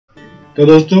तो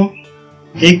दोस्तों,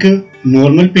 एक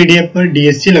नॉर्मल पीडीएफ पर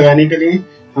डीएससी लगाने के लिए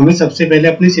हमें सबसे पहले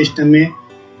अपने सिस्टम में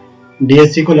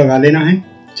डीएससी को लगा लेना है।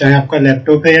 चाहे आपका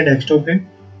लैपटॉप है या डेस्कटॉप है,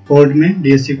 पोर्ट में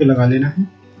डीएससी को लगा लेना है।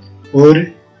 और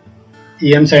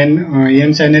ईएम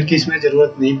साइनर की इसमें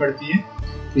ज़रूरत नहीं पड़ती है।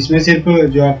 इसमें सिर्फ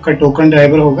जो आपका टोकन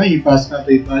ड्राइवर होगा ई पास का,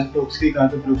 तो ई पास प्रोक्स की का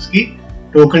तो प्रोक्स की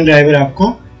टोकन ड्राइवर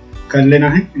आपको कर लेना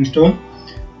है इंस्टॉल।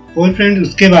 और फ्रेंड,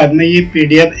 उसके बाद में ये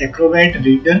पीडीएफ एक्रोबैट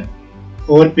रीडर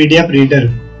और पीडीएफ रीडर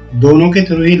दोनों के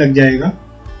थ्रू ही लग जाएगा।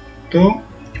 तो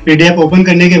पीडीएफ ओपन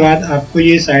करने के बाद आपको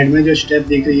ये साइड में जो स्टेप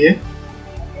दिख रही है,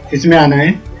 इसमें आना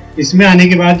है। इसमें आने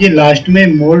के बाद ये लास्ट में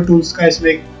मोर टूल्स का इसमें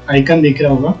एक आइकन दिख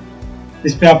रहा होगा,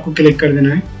 इस पर आपको क्लिक कर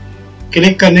देना है।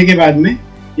 क्लिक करने के बाद में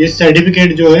ये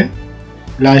सर्टिफिकेट जो है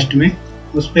लास्ट में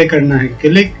उस पर करना है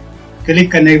क्लिक।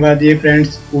 क्लिक करने के बाद ये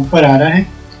फ्रेंड्स ऊपर आ रहा है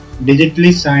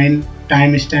digitally sign,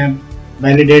 time stamp,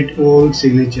 validate all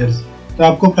signatures. तो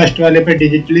आपको फर्स्ट वाले पे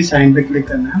डिजिटली साइन पे क्लिक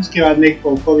करना है। उसके बाद में एक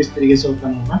पॉपअप इस तरीके से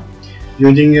ओपन होगा,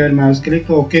 यूजिंग योर माउस क्लिक,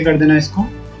 तो ओके कर देना इसको।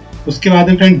 उसके बाद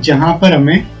में फ्रेंड, जहाँ पर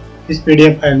हमें इस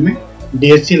पीडीएफ फाइल में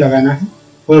डीएससी लगाना है,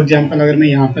 फॉर एग्जांपल अगर मैं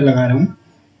यहाँ पर लगा रहा हूँ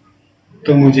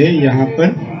तो मुझे यहाँ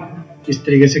पर इस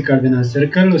तरीके से कर देना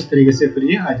सर्कल, उस तरीके से फिर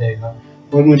ये आ जाएगा।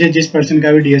 और मुझे जिस पर्सन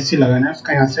का भी डीएससी लगाना है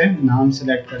उसका यहाँ से नाम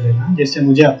सेलेक्ट कर लेना। जैसे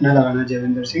मुझे अपना लगाना है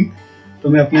जयविंदर सिंह, तो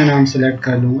मैं अपना नाम सेलेक्ट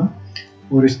कर लूँगा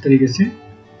और इस तरीके से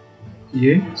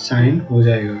ये साइन हो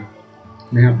जाएगा।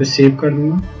 मैं यहाँ पे सेव कर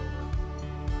दूंगा।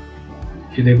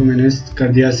 ये देखो मैंने कर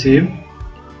दिया सेव।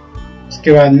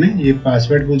 इसके बाद में ये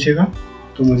पासवर्ड पूछेगा,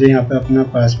 तो मुझे यहाँ पे अपना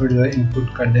पासवर्ड जो है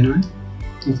इनपुट कर देना है।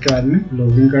 उसके बाद में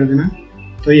लॉगिन कर देना है।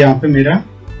 तो यहाँ पे मेरा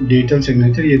डिजिटल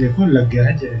सिग्नेचर ये देखो लग गया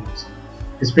है जयविंद्र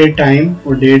सिंह। इस पर टाइम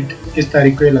और डेट किस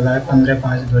तारीख को ये लगा है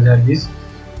 15/5/2020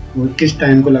 और किस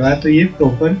टाइम को लगा है, तो ये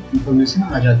प्रॉपर इंफॉर्मेशन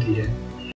आ जाती है।